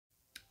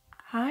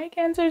Hi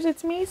Cancers,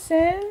 it's me,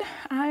 Cin.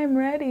 I'm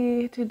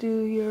ready to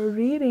do your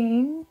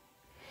reading.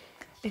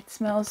 It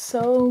smells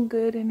so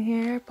good in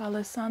here.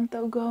 Palo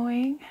Santo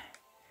going.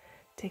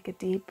 Take a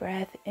deep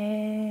breath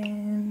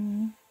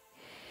in.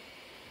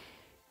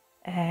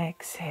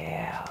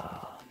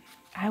 Exhale.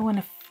 I want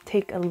to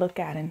take a look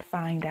at and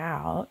find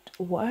out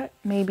what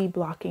may be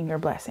blocking your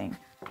blessing.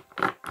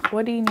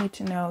 What do you need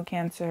to know,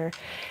 Cancer?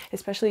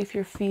 Especially if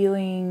you're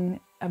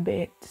feeling a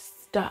bit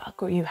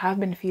stuck, or you have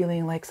been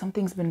feeling like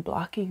something's been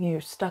blocking you,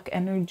 stuck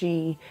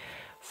energy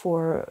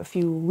for a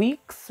few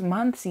weeks,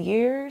 months,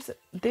 years.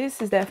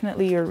 This is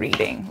definitely your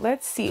reading.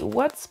 Let's see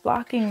what's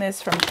blocking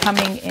this from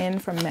coming in,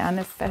 from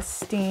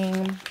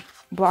manifesting,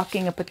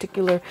 blocking a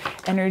particular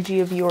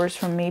energy of yours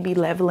from maybe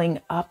leveling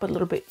up a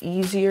little bit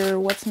easier.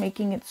 What's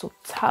making it so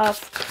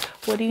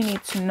tough? What do you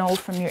need to know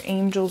from your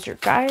angels, your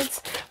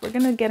guides? We're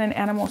going to get an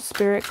animal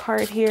spirit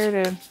card here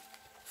to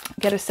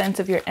get a sense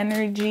of your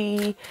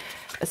energy,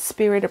 a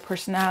spirit, a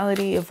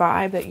personality, a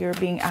vibe that you're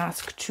being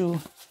asked to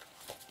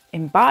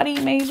embody,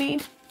 maybe.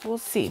 We'll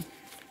see.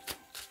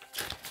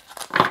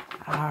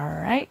 All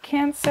right,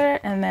 Cancer.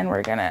 And then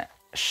we're going to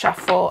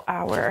shuffle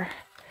our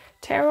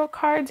tarot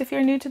cards. If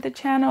you're new to the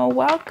channel,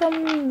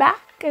 welcome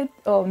back.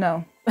 Oh,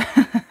 no.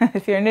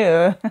 If you're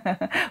new,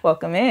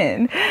 welcome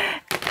in.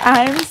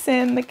 I'm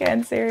Cin, the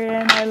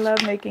Cancerian. I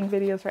love making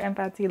videos for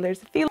empath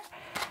healers.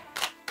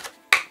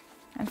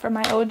 And for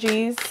my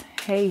OGs,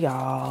 hey,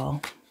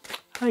 y'all.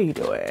 How you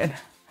doing?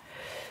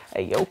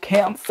 Hey, yo,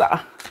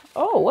 Cancer.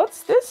 Oh,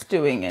 what's this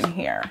doing in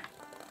here?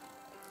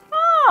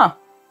 Ah,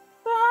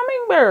 the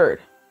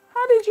hummingbird.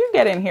 How did you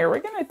get in here? We're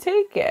going to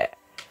take it.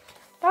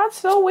 That's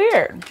so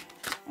weird.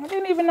 I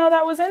didn't even know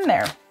that was in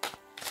there.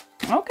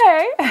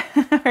 Okay,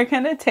 we're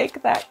going to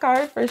take that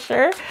card for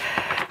sure.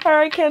 All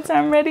right, Cancer,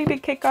 I'm ready to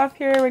kick off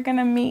here. We're going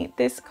to meet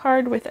this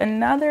card with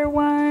another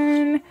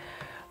one.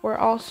 We're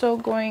also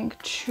going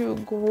to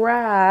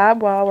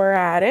grab, while we're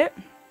at it,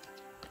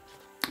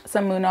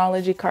 some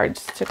Moonology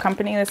cards to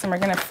accompany this, and we're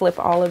going to flip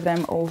all of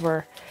them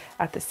over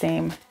at the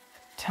same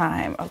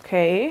time,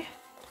 okay?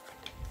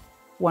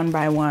 One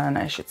by one,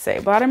 I should say.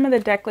 Bottom of the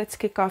deck, let's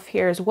kick off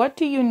here is, what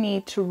do you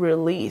need to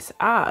release?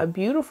 A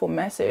beautiful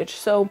message.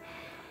 So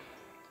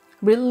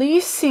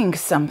releasing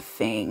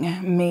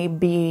something may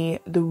be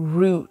the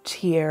root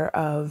here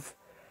of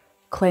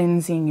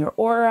cleansing your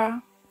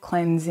aura,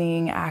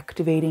 cleansing,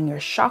 activating your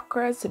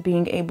chakras,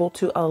 being able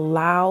to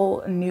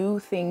allow new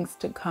things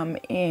to come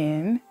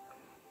in.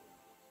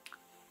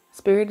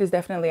 Spirit is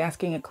definitely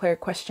asking a clear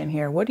question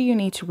here. What do you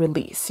need to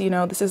release? You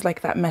know, this is like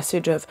that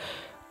message of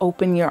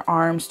open your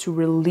arms to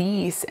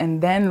release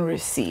and then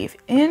receive.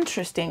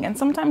 Interesting. And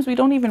sometimes we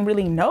don't even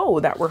really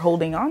know that we're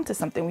holding on to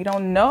something. We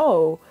don't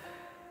know.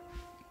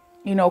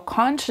 You know,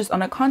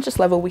 on a conscious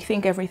level, we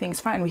think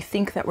everything's fine. We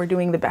think that we're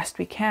doing the best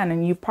we can.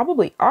 And you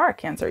probably are,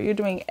 Cancer. You're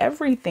doing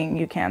everything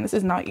you can. This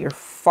is not your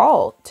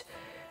fault.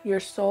 Your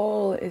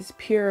soul is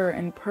pure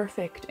and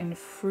perfect and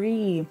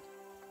free.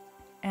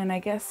 And I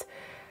guess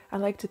I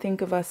like to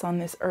think of us on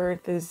this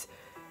earth as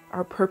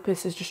our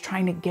purpose is just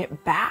trying to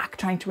get back,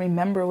 trying to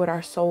remember what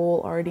our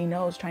soul already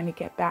knows, trying to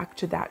get back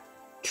to that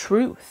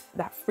truth,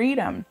 that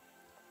freedom.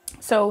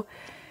 So,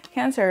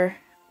 Cancer,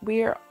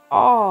 we are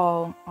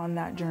all on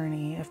that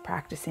journey of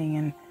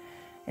practicing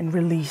and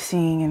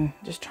releasing and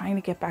just trying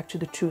to get back to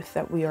the truth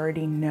that we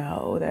already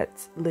know,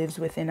 that lives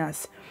within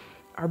us,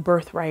 our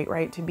birthright,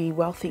 right? To be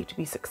wealthy, to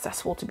be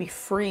successful, to be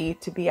free,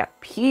 to be at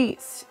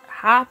peace,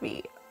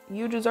 happy.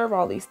 You deserve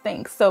all these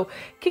things. So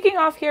kicking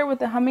off here with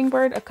the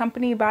hummingbird,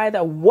 accompanied by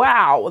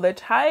the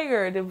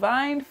tiger,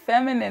 divine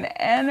feminine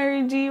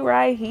energy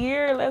right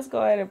here. Let's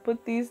go ahead and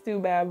put these two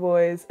bad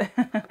boys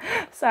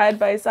side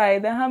by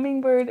side. The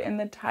hummingbird and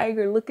the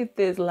tiger. Look at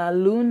this, La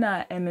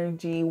Luna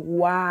energy.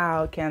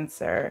 Wow,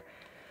 Cancer.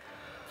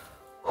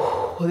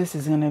 Whew, this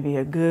is going to be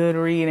a good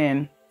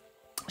reading.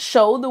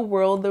 Show the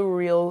world the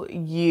real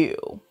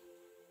you.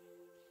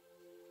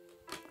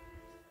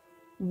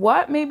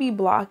 What may be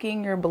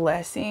blocking your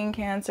blessing,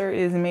 Cancer,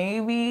 is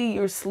maybe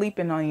you're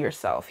sleeping on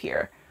yourself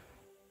here.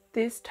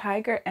 This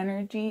tiger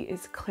energy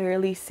is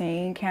clearly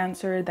saying,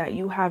 Cancer, that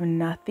you have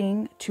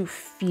nothing to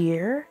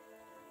fear,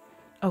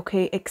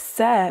 okay,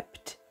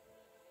 except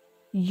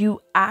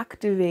you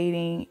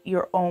activating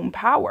your own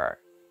power,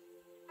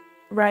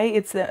 right?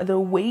 It's the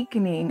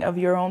awakening of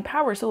your own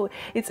power. So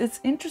it's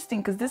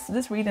interesting because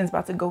this reading is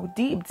about to go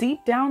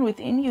deep down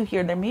within you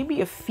here. There may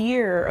be a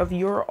fear of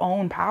your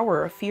own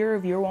power, a fear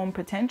of your own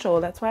potential.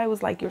 That's why I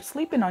was like, you're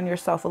sleeping on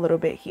yourself a little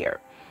bit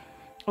here.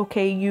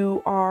 Okay,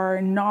 you are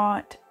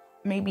not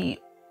maybe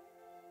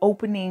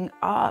opening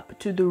up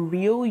to the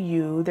real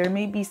you. There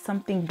may be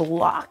something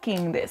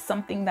blocking this,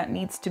 something that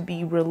needs to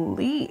be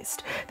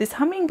released. This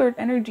hummingbird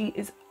energy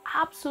is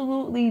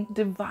absolutely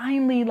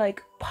divinely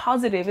like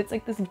positive. It's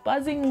like this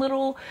buzzing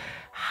little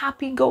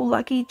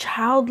happy-go-lucky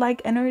childlike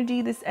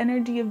energy, this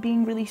energy of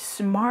being really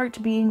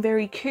smart, being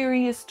very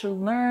curious to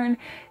learn.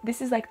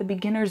 This is like the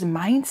beginner's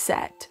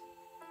mindset,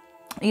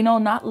 you know,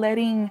 not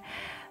letting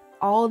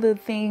all the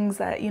things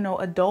that, you know,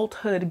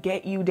 adulthood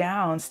get you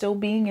down, still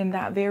being in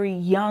that very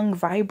young,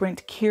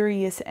 vibrant,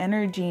 curious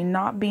energy,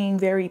 not being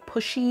very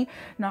pushy,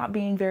 not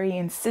being very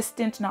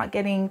insistent, not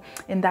getting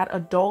in that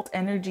adult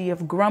energy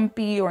of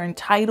grumpy or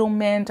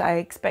entitlement. I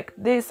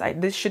expect this,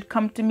 this should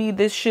come to me,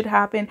 this should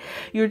happen.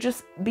 You're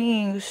just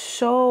being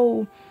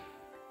so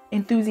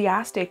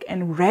enthusiastic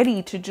and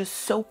ready to just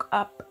soak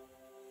up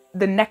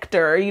the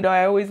nectar. You know,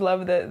 I always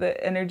love the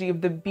energy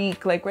of the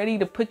beak, like ready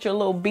to put your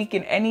little beak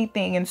in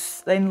anything and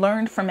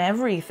learn from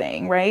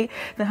everything, right?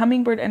 The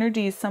hummingbird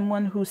energy is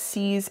someone who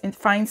sees and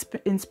finds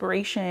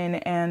inspiration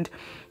and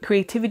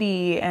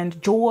creativity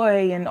and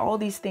joy and all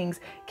these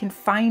things, can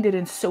find it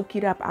and soak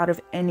it up out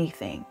of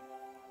anything.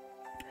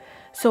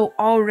 So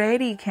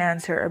already,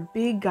 Cancer, a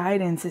big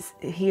guidance is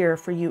here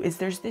for you is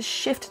there's this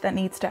shift that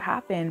needs to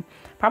happen.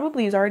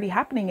 Probably is already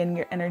happening in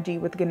your energy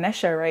with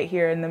Ganesha right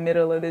here in the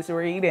middle of this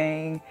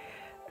reading,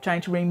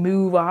 trying to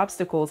remove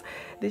obstacles.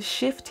 This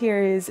shift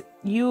here is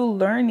you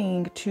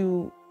learning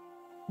to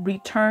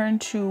return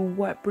to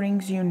what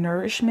brings you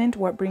nourishment,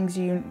 what brings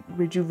you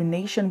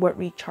rejuvenation, what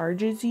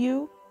recharges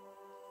you.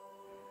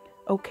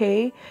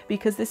 Okay?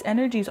 Because this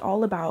energy is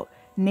all about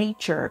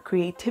nature,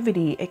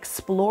 creativity,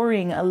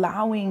 exploring,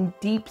 allowing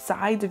deep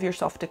sides of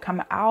yourself to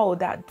come out,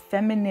 that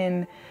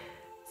feminine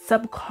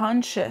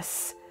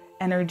subconscious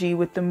energy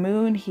with the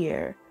moon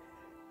here.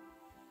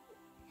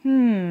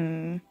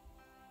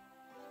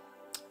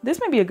 This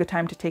may be a good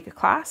time to take a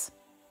class,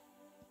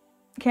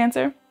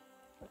 Cancer.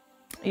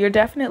 You're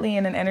definitely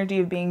in an energy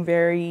of being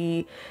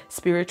very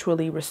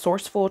spiritually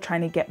resourceful,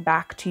 trying to get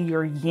back to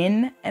your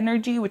yin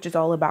energy, which is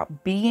all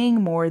about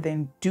being more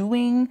than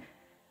doing.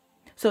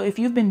 So if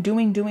you've been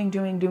doing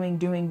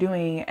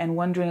and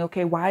wondering,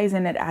 okay, why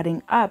isn't it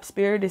adding up?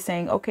 Spirit is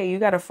saying, okay, you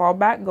got to fall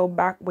back, go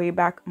back, way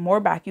back, more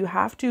back. You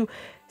have to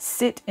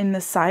sit in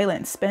the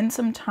silence, spend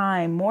some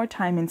time, more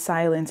time in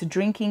silence,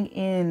 drinking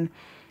in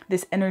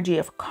this energy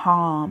of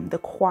calm, the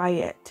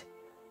quiet,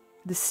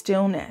 the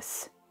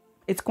stillness.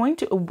 It's going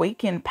to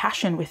awaken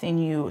passion within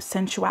you,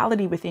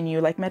 sensuality within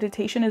you. Like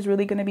meditation is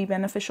really going to be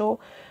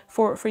beneficial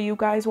for you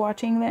guys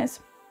watching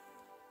this.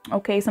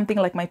 Okay, something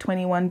like my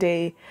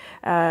 21-day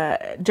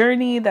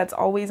journey that's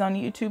always on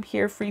YouTube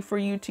here, free for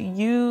you to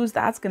use.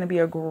 That's going to be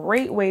a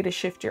great way to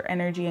shift your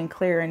energy and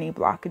clear any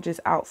blockages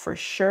out for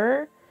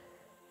sure.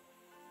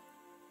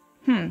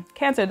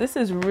 Cancer, this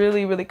is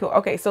really, really cool.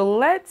 Okay, so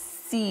let's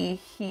see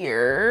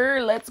here.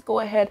 Let's go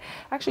ahead.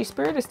 Actually,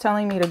 Spirit is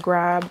telling me to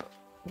grab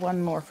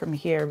one more from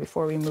here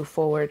before we move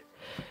forward.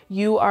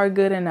 You are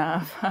good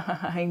enough.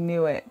 I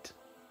knew it.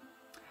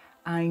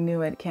 I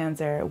knew it,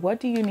 Cancer.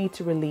 What do you need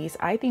to release?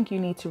 I think you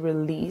need to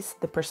release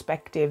the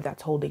perspective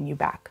that's holding you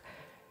back.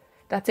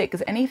 That's it,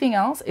 because anything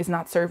else is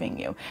not serving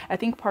you. I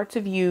think parts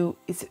of you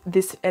is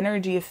this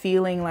energy of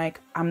feeling like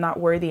I'm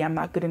not worthy, I'm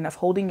not good enough,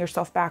 holding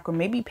yourself back, or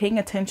maybe paying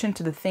attention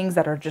to the things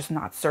that are just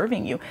not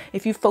serving you.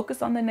 If you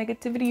focus on the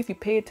negativity, if you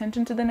pay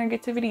attention to the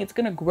negativity, it's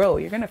going to grow.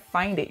 You're going to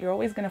find it. You're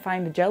always going to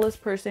find the jealous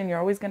person. You're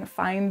always going to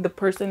find the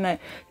person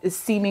that is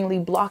seemingly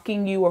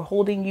blocking you or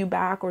holding you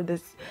back, or the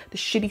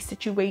shitty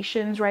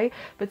situations, right?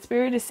 But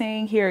Spirit is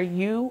saying here,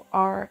 you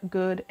are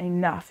good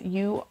enough.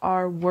 You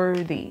are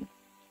worthy.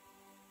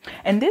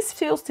 And this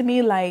feels to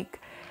me like,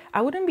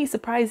 I wouldn't be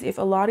surprised if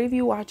a lot of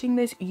you watching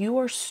this, you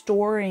are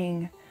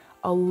storing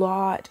a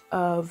lot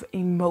of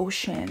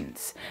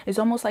emotions. It's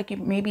almost like you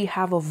maybe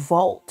have a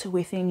vault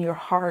within your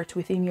heart,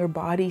 within your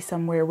body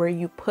somewhere, where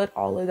you put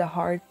all of the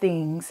hard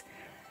things.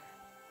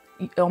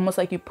 Almost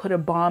like you put a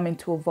bomb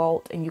into a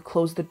vault and you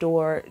close the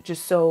door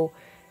just so,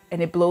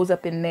 and it blows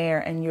up in there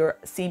and you're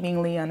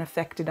seemingly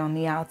unaffected on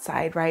the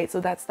outside, right? So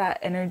that's that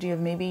energy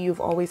of maybe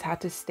you've always had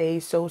to stay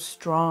so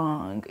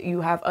strong. You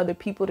have other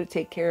people to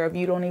take care of.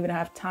 You don't even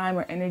have time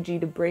or energy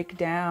to break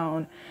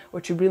down or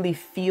to really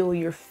feel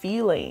your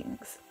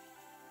feelings.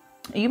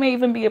 You may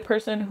even be a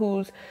person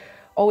who's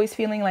always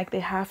feeling like they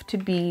have to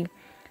be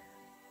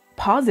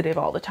positive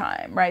all the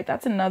time, right?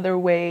 That's another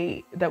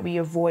way that we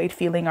avoid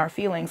feeling our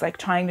feelings, like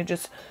trying to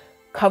just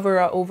cover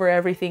over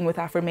everything with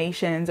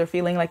affirmations, or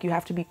feeling like you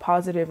have to be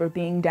positive, or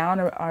being down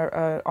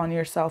or on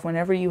yourself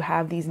whenever you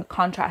have these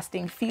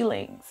contrasting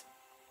feelings.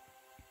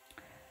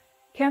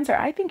 Cancer,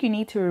 I think you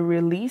need to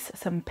release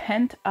some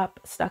pent up,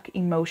 stuck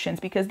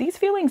emotions, because these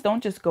feelings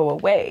don't just go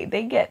away.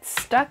 They get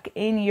stuck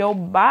in your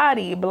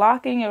body,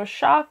 blocking your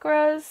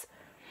chakras.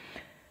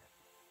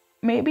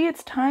 Maybe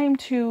it's time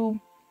to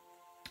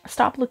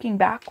stop looking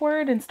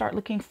backward and start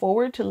looking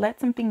forward, to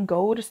let something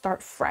go, to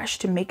start fresh,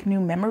 to make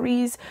new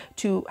memories,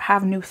 to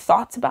have new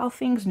thoughts about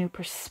things, new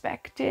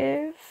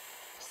perspectives.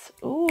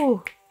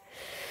 Ooh,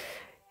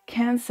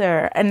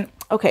 Cancer. And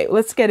okay,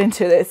 let's get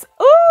into this.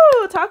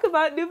 Ooh, talk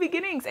about new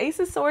beginnings. Ace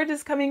of Swords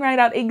is coming right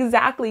out.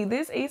 Exactly.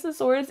 This Ace of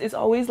Swords is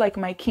always like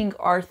my King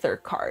Arthur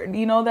card.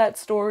 You know that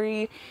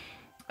story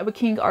of a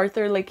King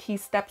Arthur, like he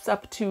steps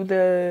up to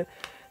the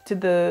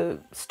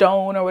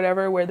stone or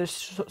whatever where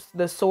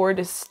the sword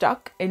is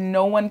stuck and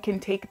no one can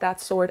take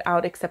that sword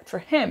out except for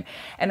him.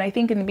 And I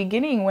think in the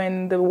beginning,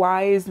 when the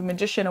wise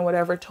magician or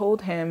whatever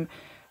told him,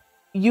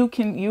 you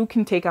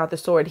can take out the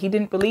sword. He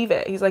didn't believe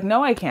it. He's like,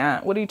 no, I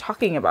can't. What are you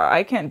talking about?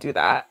 I can't do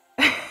that.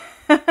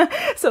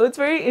 So it's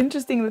very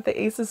interesting that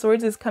the Ace of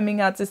Swords is coming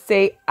out to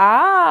say,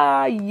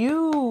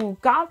 you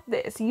got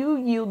this. You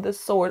yield the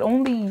sword.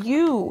 Only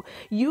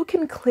you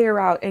can clear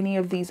out any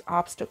of these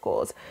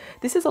obstacles.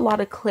 This is a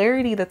lot of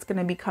clarity that's going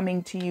to be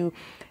coming to you,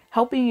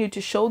 helping you to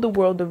show the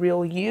world the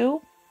real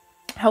you,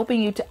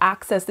 helping you to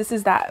access. This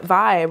is that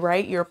vibe,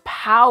 right? Your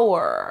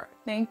power.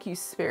 Thank you,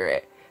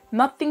 Spirit.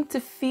 Nothing to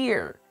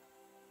fear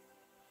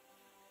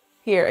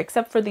here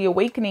except for the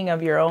awakening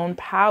of your own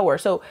power.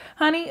 So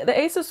honey, the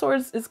Ace of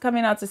Swords is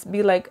coming out to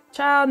be like,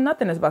 child,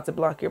 nothing is about to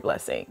block your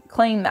blessing.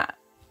 Claim that.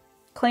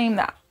 Claim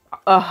that.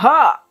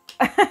 Aha.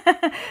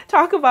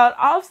 Talk about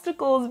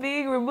obstacles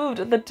being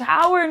removed. The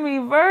Tower in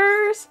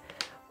reverse.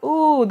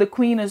 Ooh, the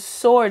Queen of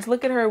Swords.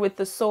 Look at her with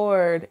the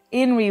sword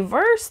in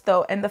reverse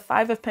though. And the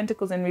Five of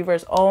Pentacles in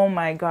reverse. Oh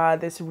my God,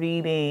 this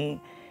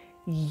reading.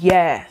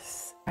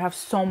 Yes. I have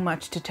so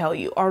much to tell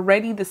you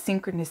already. The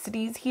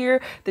synchronicities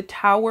here, the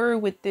Tower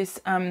with this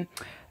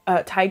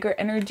tiger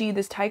energy,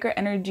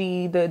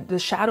 the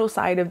shadow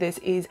side of this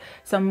is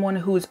someone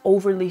who's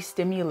overly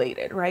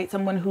stimulated, right?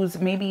 Someone who's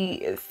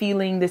maybe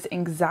feeling this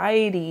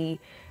anxiety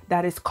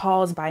that is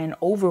caused by an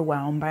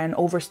overwhelm, by an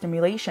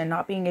overstimulation,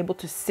 not being able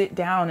to sit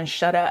down and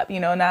shut up,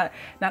 you know, not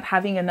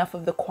having enough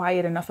of the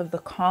quiet, enough of the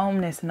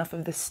calmness, enough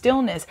of the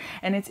stillness.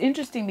 And it's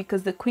interesting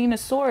because the Queen of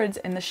Swords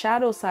and the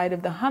shadow side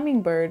of the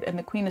hummingbird and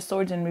the Queen of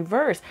Swords in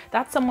reverse,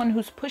 that's someone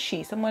who's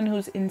pushy, someone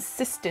who's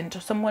insistent, or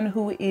someone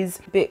who is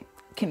big,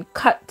 can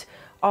cut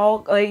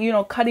all, you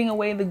know, cutting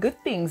away the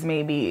good things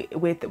maybe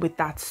with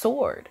that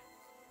sword.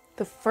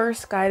 The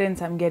first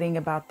guidance I'm getting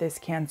about this,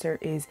 Cancer,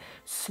 is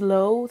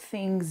slow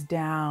things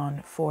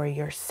down for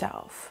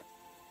yourself,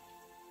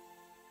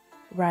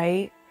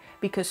 right?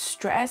 Because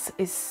stress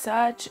is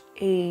such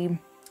a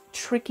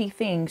tricky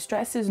thing.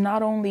 Stress is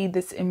not only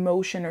this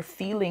emotion or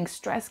feeling.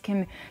 Stress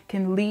can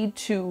lead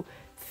to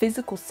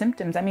physical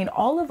symptoms. I mean,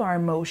 all of our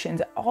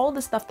emotions, all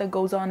the stuff that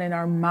goes on in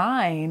our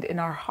mind, in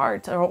our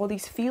hearts, or all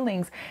these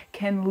feelings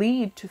can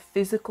lead to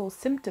physical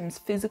symptoms,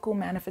 physical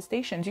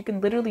manifestations. You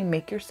can literally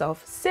make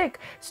yourself sick.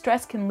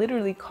 Stress can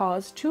literally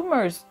cause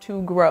tumors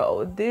to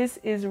grow. This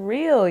is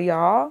real,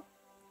 y'all.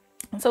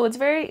 So it's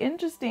very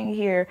interesting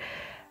here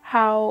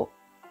how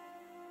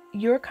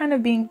you're kind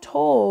of being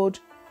told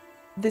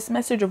this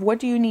message of what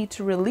do you need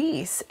to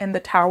release, and the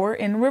Tower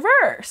in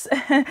reverse.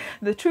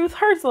 The truth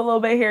hurts a little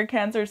bit here,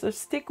 Cancer, so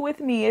stick with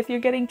me. If you're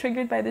getting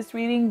triggered by this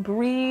reading,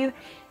 breathe,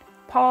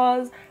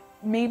 pause,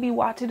 maybe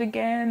watch it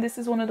again. This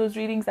is one of those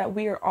readings that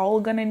we are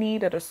all gonna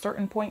need at a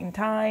certain point in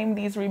time.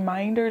 These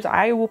reminders,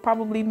 I will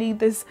probably need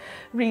this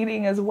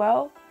reading as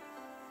well.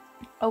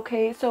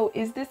 Okay, so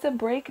is this a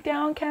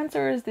breakdown,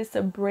 Cancer, or is this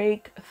a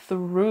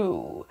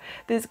breakthrough?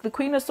 The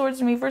Queen of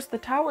Swords in reverse, the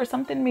Tower,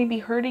 something may be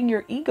hurting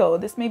your ego.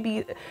 This may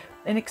be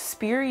an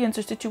experience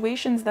or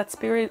situations that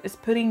Spirit is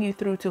putting you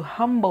through to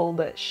humble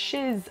the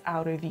shiz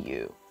out of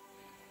you,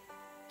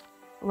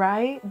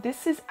 right?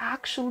 This is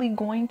actually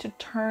going to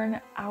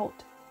turn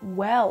out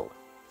well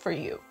for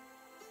you.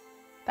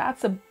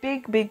 That's a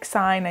big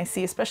sign I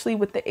see, especially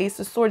with the Ace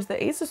of Swords.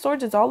 The Ace of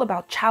Swords is all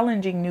about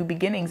challenging new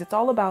beginnings. It's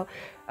all about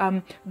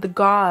the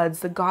gods,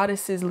 the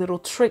goddesses' little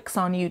tricks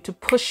on you to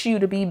push you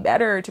to be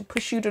better, to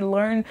push you to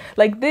learn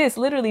like this,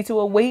 literally to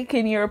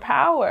awaken your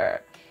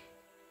power.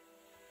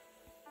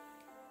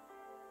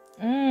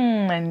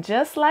 And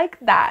just like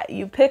that,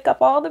 you pick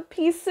up all the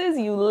pieces,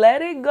 you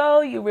let it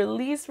go, you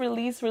release,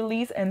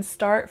 and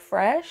start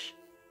fresh.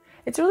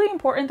 It's really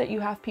important that you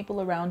have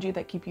people around you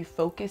that keep you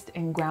focused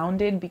and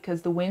grounded,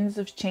 because the winds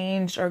of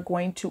change are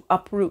going to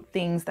uproot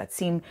things that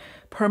seem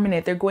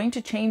permanent. They're going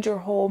to change your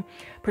whole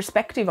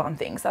perspective on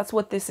things. That's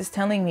what this is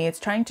telling me. It's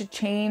trying to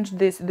change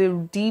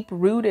the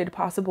deep-rooted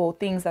possible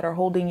things that are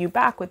holding you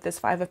back with this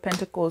Five of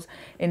Pentacles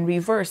in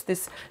reverse.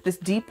 This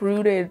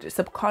deep-rooted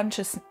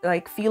subconscious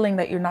like feeling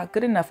that you're not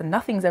good enough and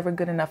nothing's ever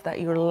good enough,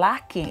 that you're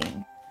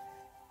lacking.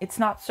 It's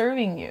not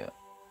serving you.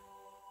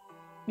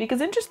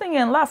 Because interestingly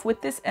enough,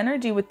 with this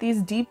energy, with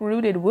these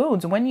deep-rooted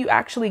wounds, when you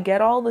actually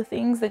get all the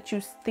things that you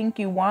think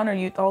you want,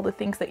 or all the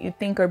things that you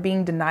think are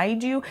being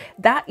denied you,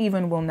 that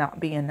even will not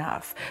be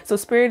enough. So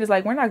Spirit is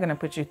like, we're not going to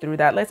put you through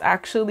that. Let's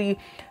actually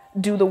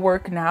do the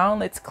work now.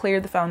 Let's clear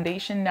the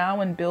foundation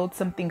now and build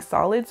something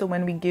solid. So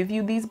when we give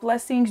you these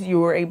blessings,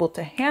 you are able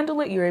to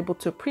handle it, you're able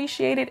to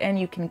appreciate it, and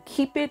you can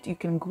keep it, you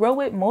can grow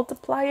it,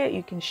 multiply it,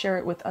 you can share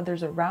it with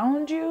others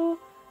around you.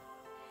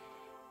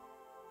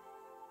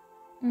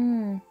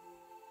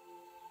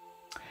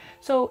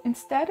 So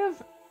instead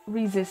of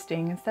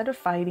resisting, instead of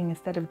fighting,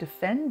 instead of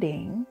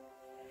defending,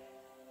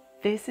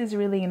 this is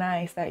really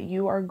nice that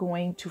you are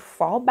going to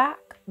fall back,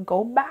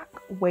 go back,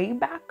 way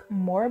back,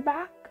 more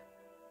back.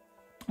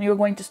 You're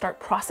going to start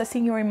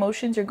processing your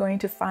emotions. You're going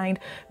to find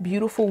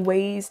beautiful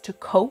ways to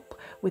cope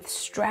with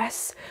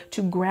stress,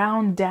 to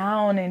ground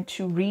down and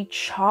to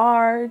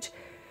recharge.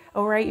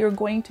 All right, you're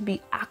going to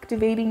be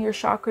activating your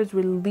chakras,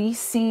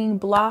 releasing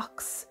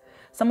blocks,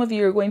 Some of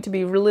you are going to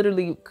be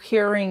literally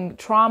curing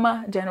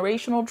trauma,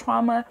 generational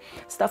trauma,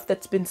 stuff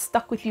that's been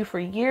stuck with you for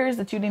years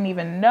that you didn't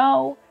even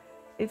know.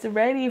 It's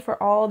ready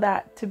for all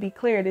that to be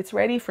cleared. It's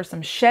ready for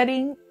some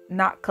shedding,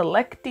 not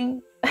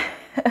collecting.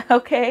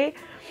 Okay,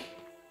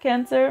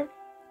 Cancer.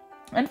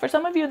 And for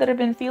some of you that have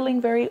been feeling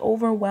very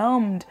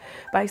overwhelmed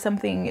by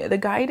something, the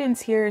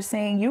guidance here is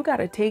saying you got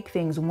to take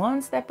things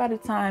one step at a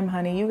time,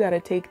 honey. You got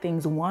to take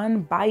things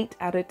one bite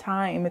at a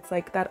time. It's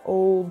like that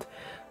old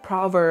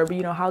proverb,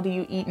 you know, how do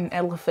you eat an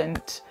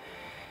elephant?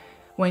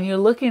 When you're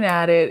looking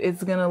at it,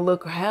 it's going to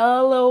look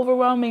hella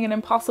overwhelming and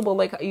impossible.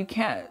 Like you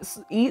can't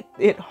eat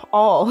it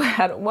all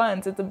at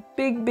once. It's a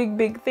big, big,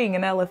 big thing,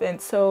 an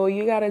elephant. So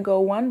you got to go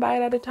one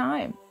bite at a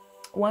time,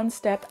 one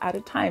step at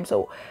a time.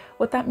 So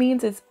what that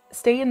means is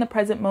stay in the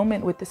present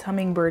moment with this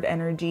hummingbird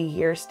energy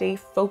here. Stay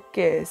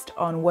focused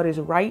on what is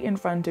right in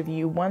front of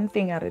you, one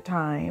thing at a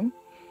time.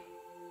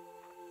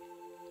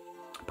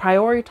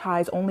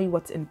 Prioritize only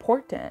what's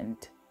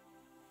important.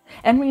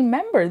 And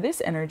remember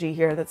this energy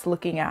here that's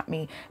looking at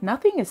me,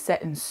 nothing is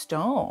set in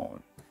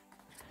stone.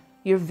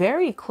 You're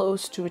very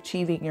close to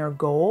achieving your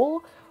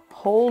goal.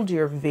 Hold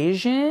your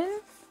vision.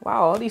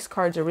 Wow, all these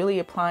cards are really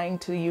applying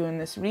to you in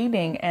this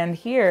reading. And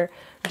here,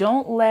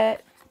 don't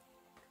let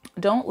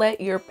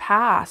your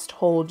past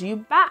hold you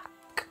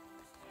back.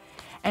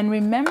 And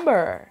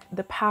remember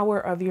the power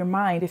of your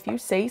mind. If you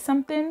say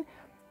something,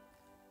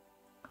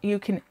 you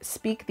can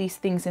speak these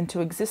things into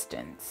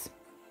existence.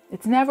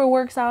 It never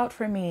works out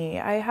for me.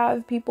 I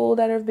have people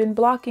that have been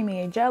blocking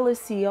me,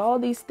 jealousy, all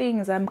these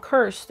things. I'm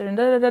cursed and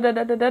da da da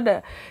da da da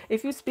da.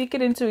 If you speak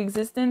it into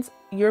existence,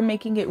 you're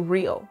making it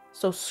real.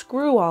 So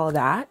screw all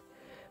that.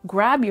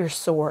 Grab your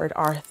sword,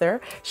 Arthur.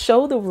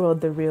 Show the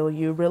world the real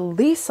you.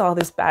 Release all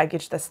this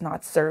baggage that's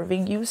not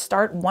serving you.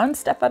 Start one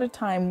step at a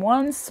time,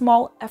 one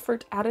small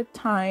effort at a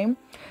time.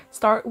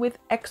 Start with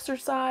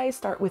exercise.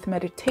 Start with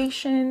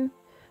meditation.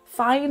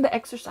 Find the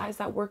exercise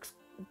that works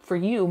for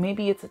you.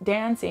 Maybe it's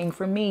dancing.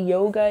 For me,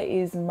 yoga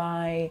is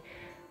my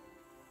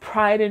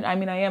pride and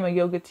I am a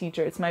yoga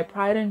teacher. It's my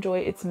pride and joy.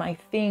 It's my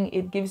thing.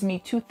 It gives me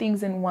two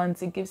things in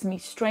once. It gives me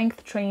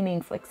strength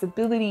training,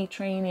 flexibility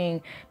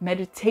training,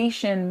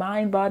 meditation,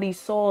 mind, body,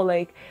 soul.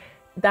 Like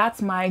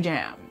that's my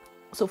jam.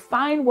 So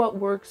find what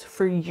works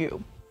for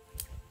you.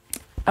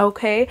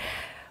 Okay.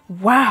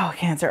 Wow,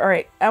 Cancer. All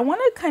right. I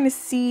want to kind of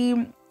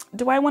see,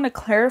 do I want to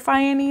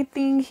clarify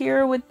anything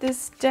here with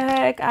this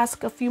deck?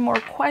 Ask a few more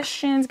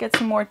questions, get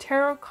some more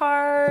tarot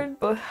cards.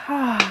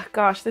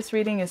 Gosh, this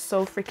reading is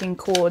so freaking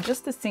cool.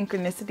 Just the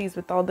synchronicities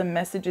with all the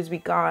messages we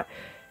got.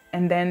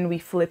 And then we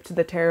flipped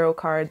the tarot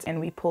cards and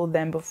we pulled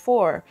them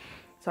before.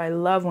 So I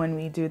love when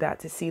we do that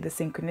to see the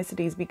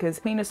synchronicities, because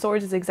Queen of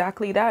Swords is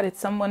exactly that. It's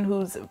someone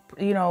who's,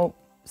 you know,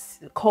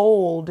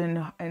 cold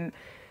and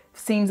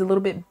seems a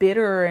little bit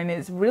bitter and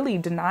is really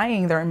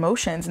denying their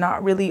emotions,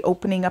 not really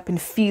opening up and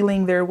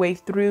feeling their way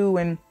through,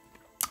 and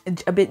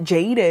a bit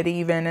jaded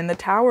even. And the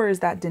Tower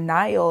is that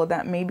denial,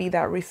 that maybe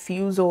that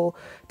refusal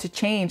to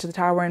change, the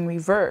Tower in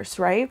reverse,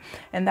 right?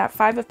 And that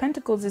Five of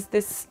Pentacles is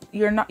this,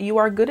 you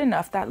are good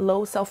enough, that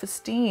low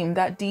self-esteem,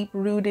 that deep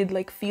rooted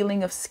like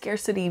feeling of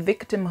scarcity,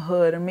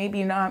 victimhood, or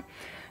maybe not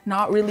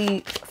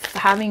really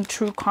having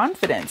true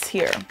confidence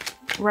here,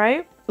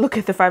 right? Look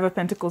at the Five of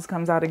Pentacles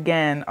comes out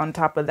again on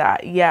top of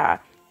that. Yeah.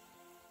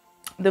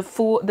 The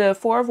Fool, the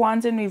Four of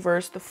Wands in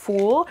reverse, the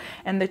Fool,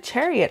 and the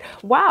Chariot.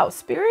 Wow,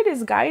 Spirit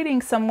is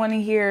guiding someone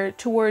here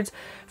towards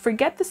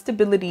forget the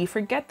stability,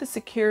 forget the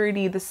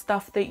security, the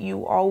stuff that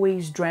you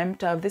always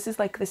dreamt of. This is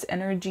like this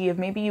energy of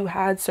maybe you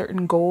had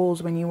certain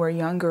goals when you were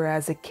younger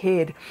as a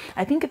kid.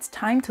 I think it's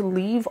time to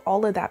leave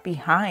all of that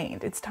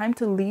behind. It's time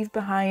to leave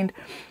behind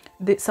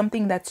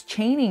something that's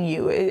chaining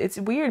you. It's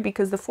weird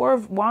because the Four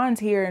of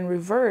Wands here in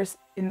reverse,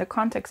 in the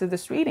context of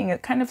this reading,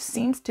 it kind of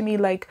seems to me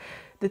like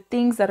the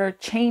things that are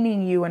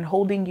chaining you and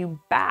holding you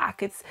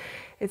back.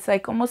 It's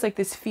like almost like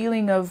this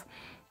feeling of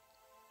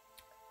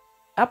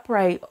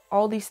upright,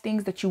 all these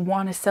things that you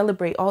want to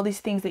celebrate, all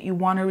these things that you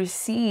want to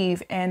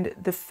receive, and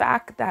the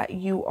fact that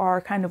you are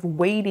kind of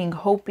waiting,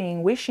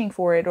 hoping, wishing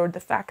for it, or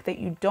the fact that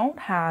you don't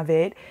have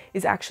it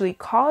is actually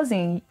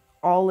causing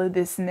all of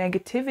this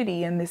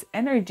negativity and this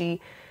energy.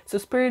 So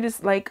Spirit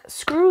is like,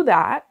 screw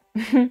that.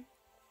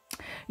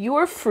 You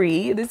are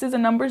free. This is a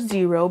number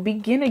 0.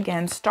 Begin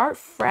again. Start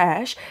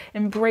fresh.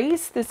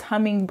 Embrace this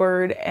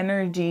hummingbird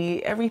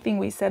energy. Everything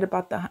we said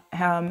about the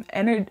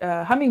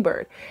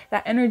hummingbird.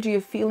 That energy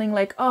of feeling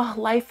like, oh,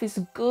 life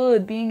is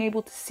good. Being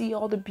able to see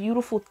all the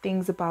beautiful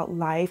things about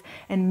life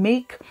and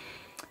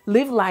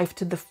live life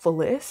to the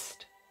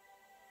fullest.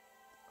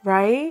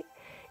 Right?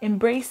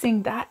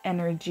 Embracing that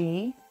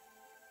energy.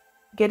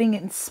 Getting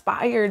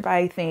inspired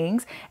by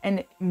things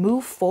and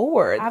move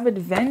forward, have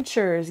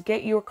adventures,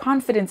 get your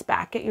confidence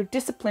back, get your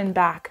discipline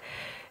back,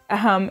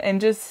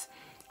 and just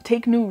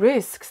take new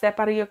risks, step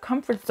out of your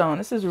comfort zone.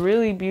 This is a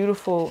really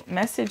beautiful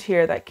message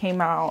here that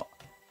came out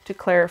to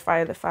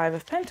clarify the Five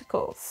of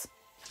Pentacles.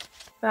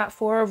 That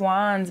Four of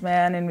Wands,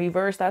 man, in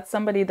reverse, that's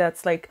somebody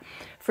that's like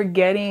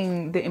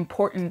forgetting the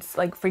importance,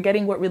 like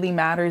forgetting what really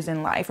matters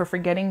in life, or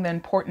forgetting the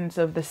importance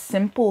of the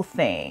simple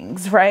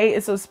things,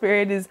 right? So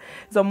Spirit is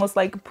almost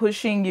like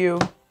pushing you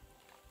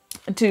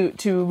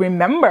to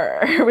remember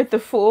with the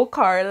Fool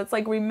card. It's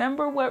like,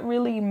 remember what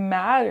really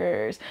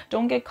matters.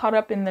 Don't get caught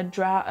up in the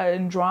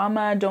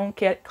drama. Don't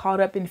get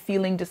caught up in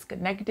feeling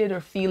disconnected or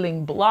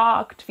feeling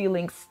blocked,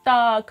 feeling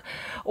stuck,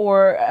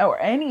 or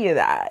any of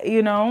that,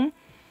 you know?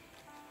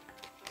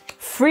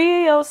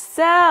 Free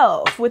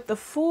yourself with the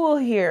Fool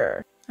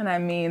here. And I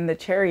mean, the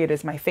Chariot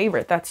is my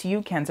favorite. That's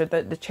you, Cancer.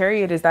 The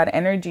Chariot is that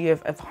energy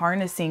of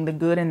harnessing the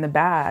good and the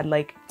bad.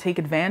 Like, take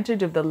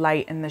advantage of the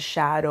light and the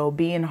shadow.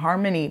 Be in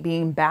harmony, be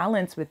in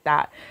balance with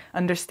that.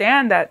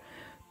 Understand that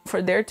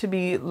for there to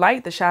be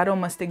light, the shadow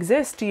must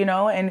exist, you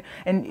know, and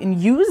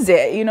use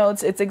it. You know,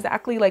 it's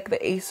exactly like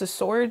the Ace of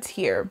Swords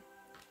here.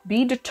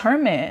 Be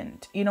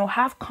determined, you know,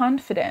 have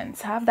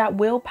confidence, have that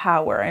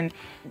willpower, and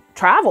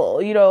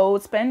travel, you know,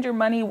 spend your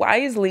money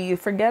wisely,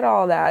 forget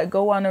all that,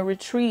 go on a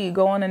retreat,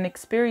 go on an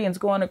experience,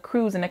 go on a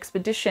cruise, an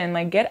expedition,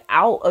 like get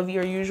out of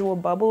your usual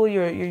bubble,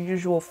 your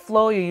usual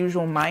flow, your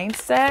usual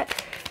mindset,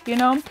 you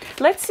know.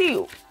 Let's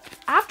see,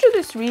 after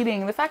this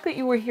reading, the fact that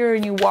you were here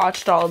and you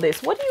watched all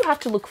this, what do you have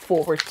to look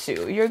forward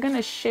to? You're going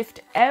to shift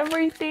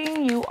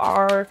everything. You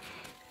are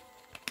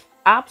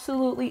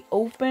absolutely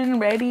open,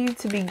 ready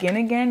to begin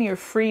again. You're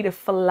free to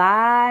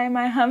fly,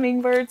 my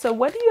hummingbird. So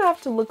what do you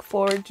have to look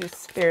forward to,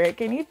 Spirit?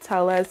 Can you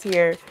tell us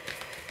here?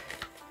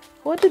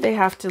 What do they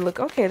have to look?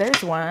 Okay,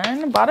 there's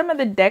one. Bottom of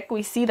the deck,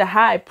 we see the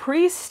High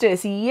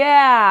Priestess.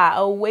 Yeah,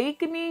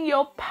 awakening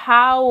your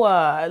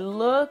power.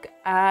 Look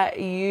at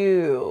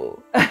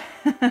you.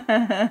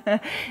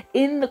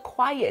 In the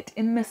quiet,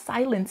 in the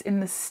silence, in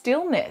the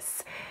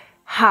stillness.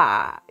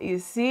 Ha, you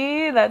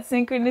see that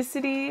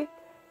synchronicity?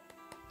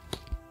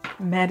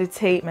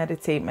 Meditate,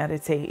 meditate,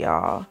 meditate,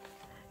 y'all.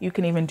 You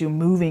can even do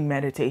moving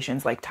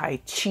meditations like Tai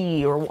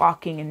Chi or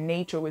walking in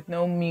nature with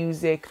no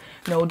music,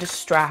 no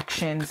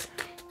distractions,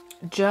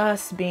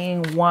 just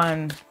being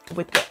one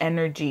with the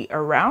energy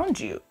around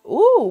you.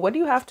 Ooh, what do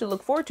you have to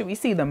look forward to? We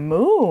see the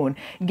Moon,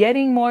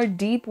 getting more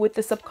deep with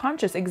the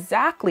subconscious.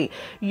 Exactly.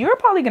 You're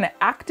probably going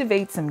to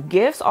activate some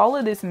gifts. All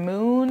of this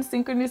Moon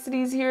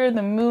synchronicities here.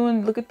 The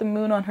Moon, look at the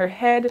Moon on her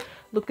head.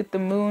 Look at the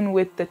Moon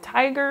with the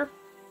tiger.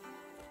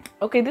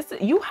 Okay,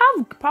 you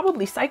have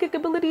probably psychic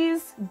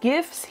abilities,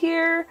 gifts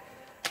here,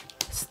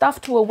 stuff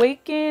to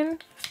awaken.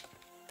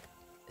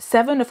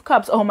 Seven of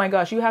Cups. Oh my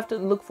gosh, you have to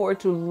look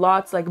forward to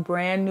lots, like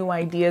brand new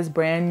ideas,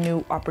 brand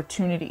new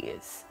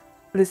opportunities.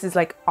 This is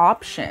like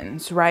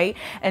options, right?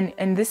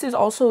 And this is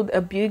also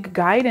a big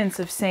guidance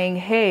of saying,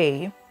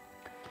 hey,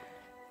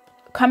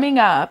 coming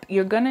up,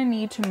 you're gonna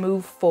need to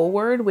move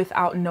forward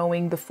without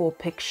knowing the full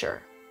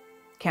picture.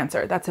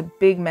 Cancer, that's a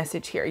big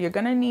message here. You're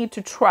going to need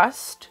to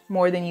trust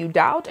more than you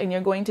doubt, and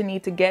you're going to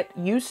need to get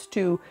used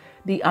to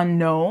the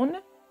unknown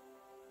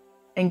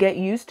and get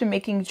used to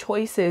making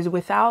choices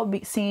without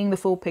seeing the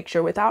full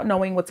picture, without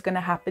knowing what's going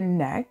to happen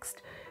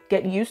next.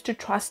 Get used to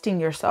trusting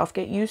yourself.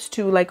 Get used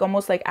to like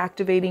almost like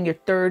activating your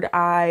third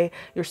eye,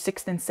 your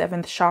sixth and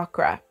seventh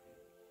chakra.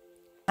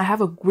 I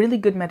have a really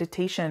good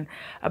meditation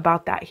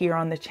about that here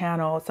on the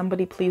channel.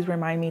 Somebody please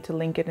remind me to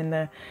link it in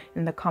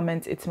the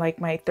comments. It's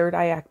like my third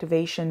eye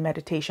activation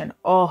meditation.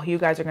 Oh, you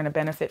guys are going to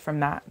benefit from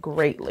that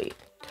greatly.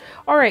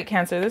 All right,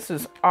 Cancer, this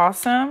is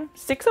awesome.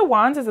 Six of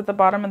Wands is at the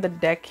bottom of the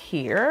deck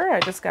here. I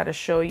just got to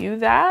show you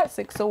that.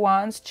 Six of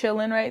Wands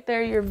chilling right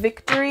there, your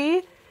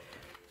victory.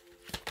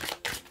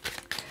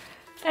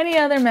 Any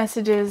other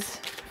messages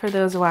for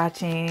those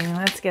watching?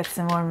 Let's get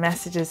some more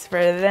messages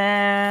for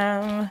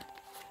them.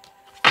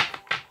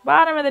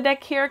 Bottom of the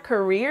deck here,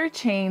 career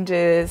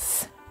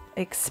changes.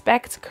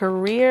 Expect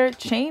career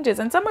changes.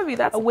 And some of you,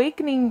 that's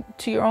awakening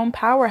to your own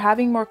power,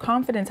 having more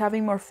confidence,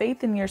 having more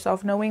faith in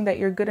yourself, knowing that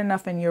you're good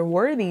enough and you're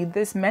worthy.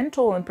 This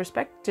mental and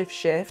perspective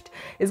shift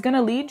is going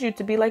to lead you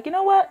to be like, you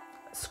know what?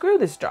 Screw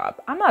this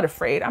job. I'm not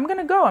afraid. I'm going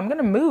to go. I'm going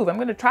to move. I'm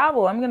going to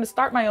travel. I'm going to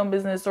start my own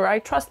business, or I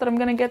trust that I'm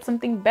going to get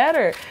something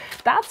better.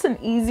 That's an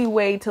easy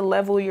way to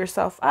level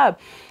yourself up.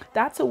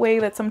 That's a way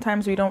that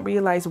sometimes we don't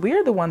realize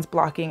we're the ones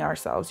blocking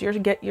ourselves.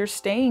 You're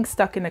staying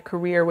stuck in a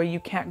career where you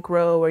can't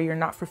grow, where you're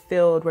not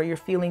fulfilled, where you're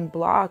feeling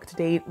blocked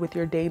with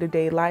your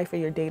day-to-day life or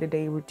your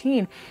day-to-day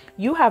routine.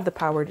 You have the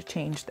power to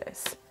change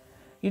this.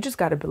 You just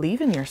got to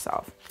believe in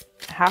yourself.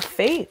 Have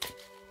faith.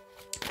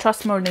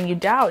 Trust more than you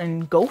doubt,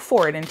 and go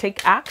for it and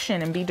take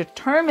action and be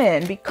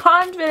determined, be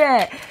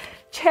confident.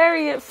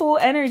 Chariot, full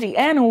energy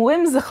and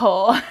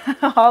whimsical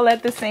all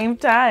at the same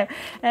time,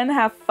 and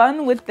have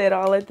fun with it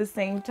all at the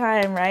same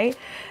time, right?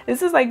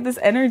 This is like this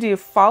energy of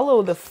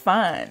follow the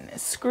fun.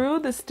 Screw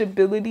the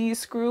stability,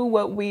 screw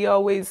what we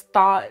always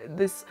thought,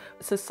 this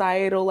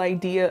societal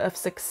idea of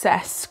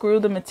success, screw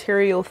the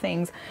material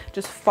things.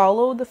 Just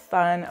follow the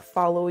fun,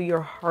 follow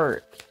your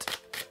heart.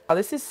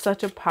 This is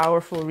such a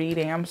powerful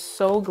reading. I'm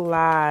so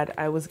glad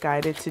I was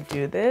guided to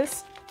do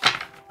this.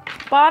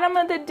 Bottom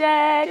of the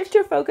deck, shift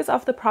your focus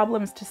off the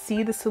problems to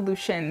see the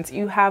solutions.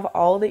 You have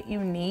all that you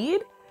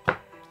need.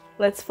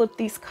 Let's flip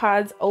these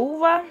cards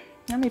over.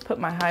 Let me put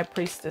my High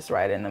Priestess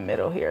right in the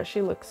middle here.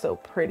 She looks so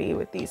pretty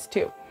with these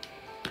two.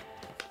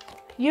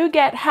 You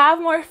get have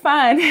more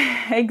fun.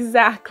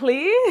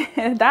 Exactly.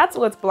 That's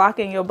what's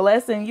blocking your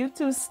blessing. You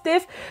too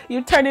stiff.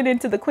 You turn it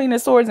into the Queen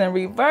of Swords in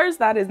reverse.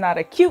 That is not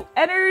a cute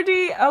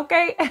energy.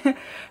 Okay.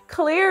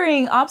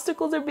 Clearing.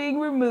 Obstacles are being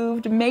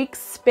removed. Make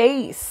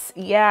space.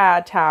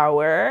 Yeah,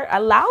 Tower.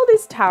 Allow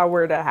this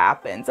Tower to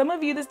happen. Some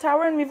of you, this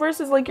Tower in reverse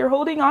is like you're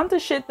holding on to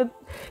shit that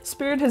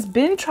Spirit has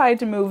been trying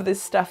to move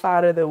this stuff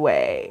out of the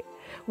way.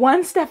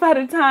 One step at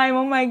a time.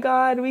 Oh my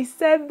God. We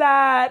said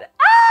that.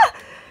 Ah!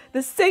 The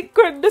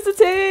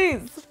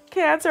synchronicities.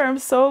 Cancer, I'm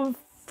so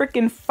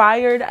freaking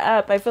fired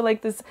up. I feel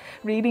like this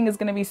reading is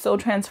going to be so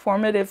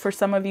transformative for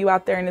some of you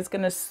out there, and it's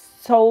going to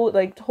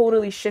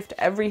totally shift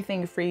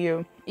everything for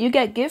you. You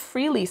get give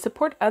freely,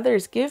 support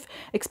others, give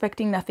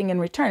expecting nothing in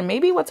return.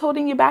 Maybe what's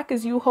holding you back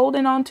is you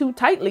holding on too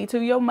tightly to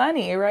your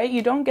money, right?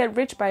 You don't get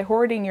rich by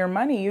hoarding your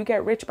money. You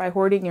get rich by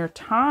hoarding your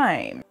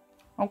time.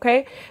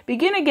 Okay,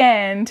 begin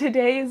again.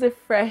 Today is a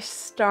fresh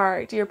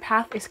start. Your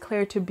path is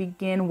clear to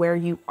begin where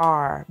you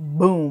are.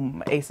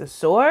 Boom. Ace of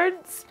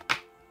Swords.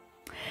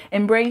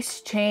 Embrace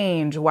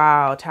change.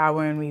 Wow.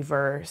 Tower in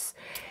reverse.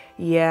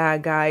 Yeah,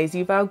 guys,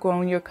 you've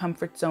outgrown your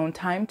comfort zone.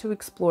 Time to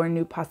explore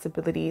new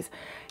possibilities.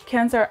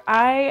 Cancer,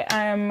 I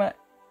am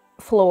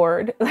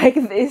floored. Like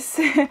this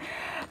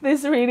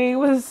reading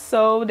was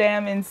so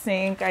damn in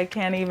sync. I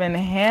can't even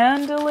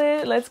handle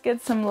it. Let's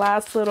get some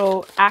last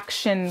little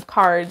action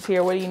cards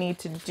here. What do you need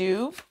to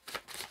do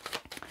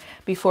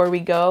before we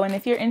go? And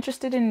if you're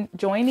interested in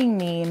joining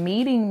me,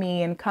 meeting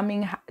me, and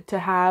coming to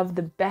have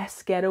the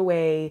best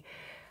getaway,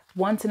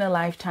 once in a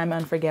lifetime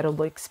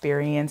unforgettable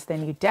experience,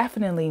 then you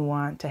definitely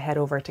want to head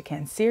over to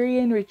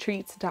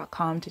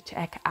cancerianretreats.com to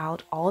check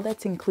out all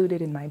that's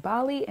included in my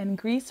Bali and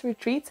Greece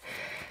retreats,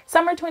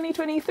 summer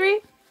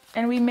 2023.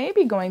 And we may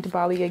be going to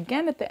Bali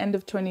again at the end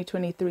of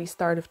 2023,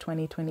 start of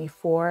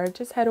 2024.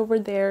 Just head over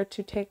there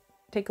to take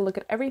a look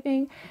at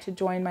everything, to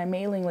join my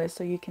mailing list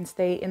so you can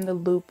stay in the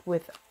loop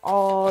with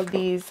all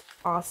these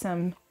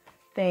awesome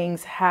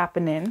things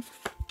happening.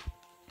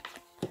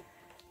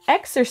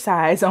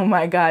 Exercise. Oh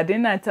my God,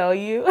 didn't I tell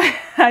you?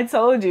 I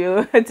told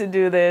you to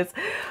do this.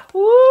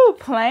 Woo,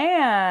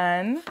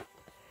 plan.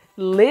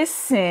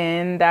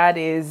 Listen. That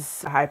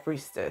is High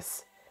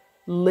Priestess.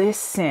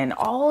 Listen.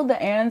 All the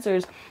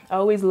answers. I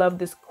always love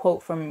this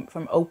quote from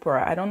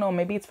Oprah. I don't know,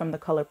 maybe it's from The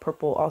Color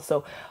Purple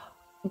also.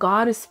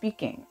 God is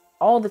speaking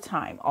all the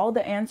time. All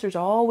the answers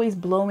are always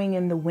blowing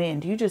in the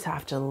wind. You just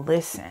have to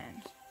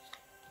listen.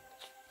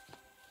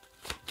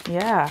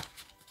 Yeah.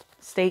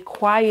 Stay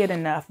quiet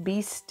enough,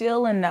 be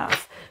still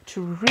enough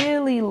to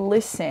really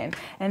listen,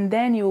 and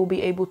then you will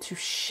be able to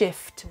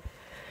shift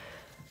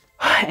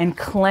and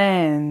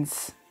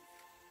cleanse.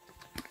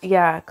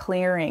 Yeah,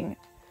 clearing.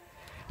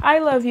 I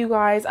love you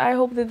guys. I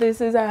hope that this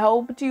has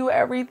helped you.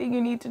 Everything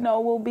you need to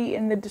know will be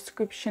in the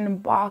description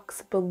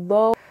box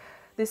below.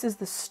 This is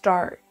the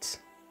start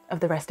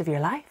of the rest of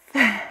your life.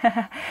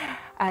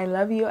 I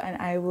love you,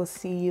 and I will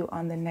see you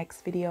on the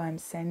next video. I'm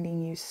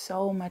sending you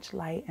so much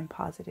light and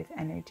positive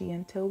energy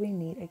until we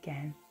meet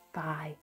again. Bye.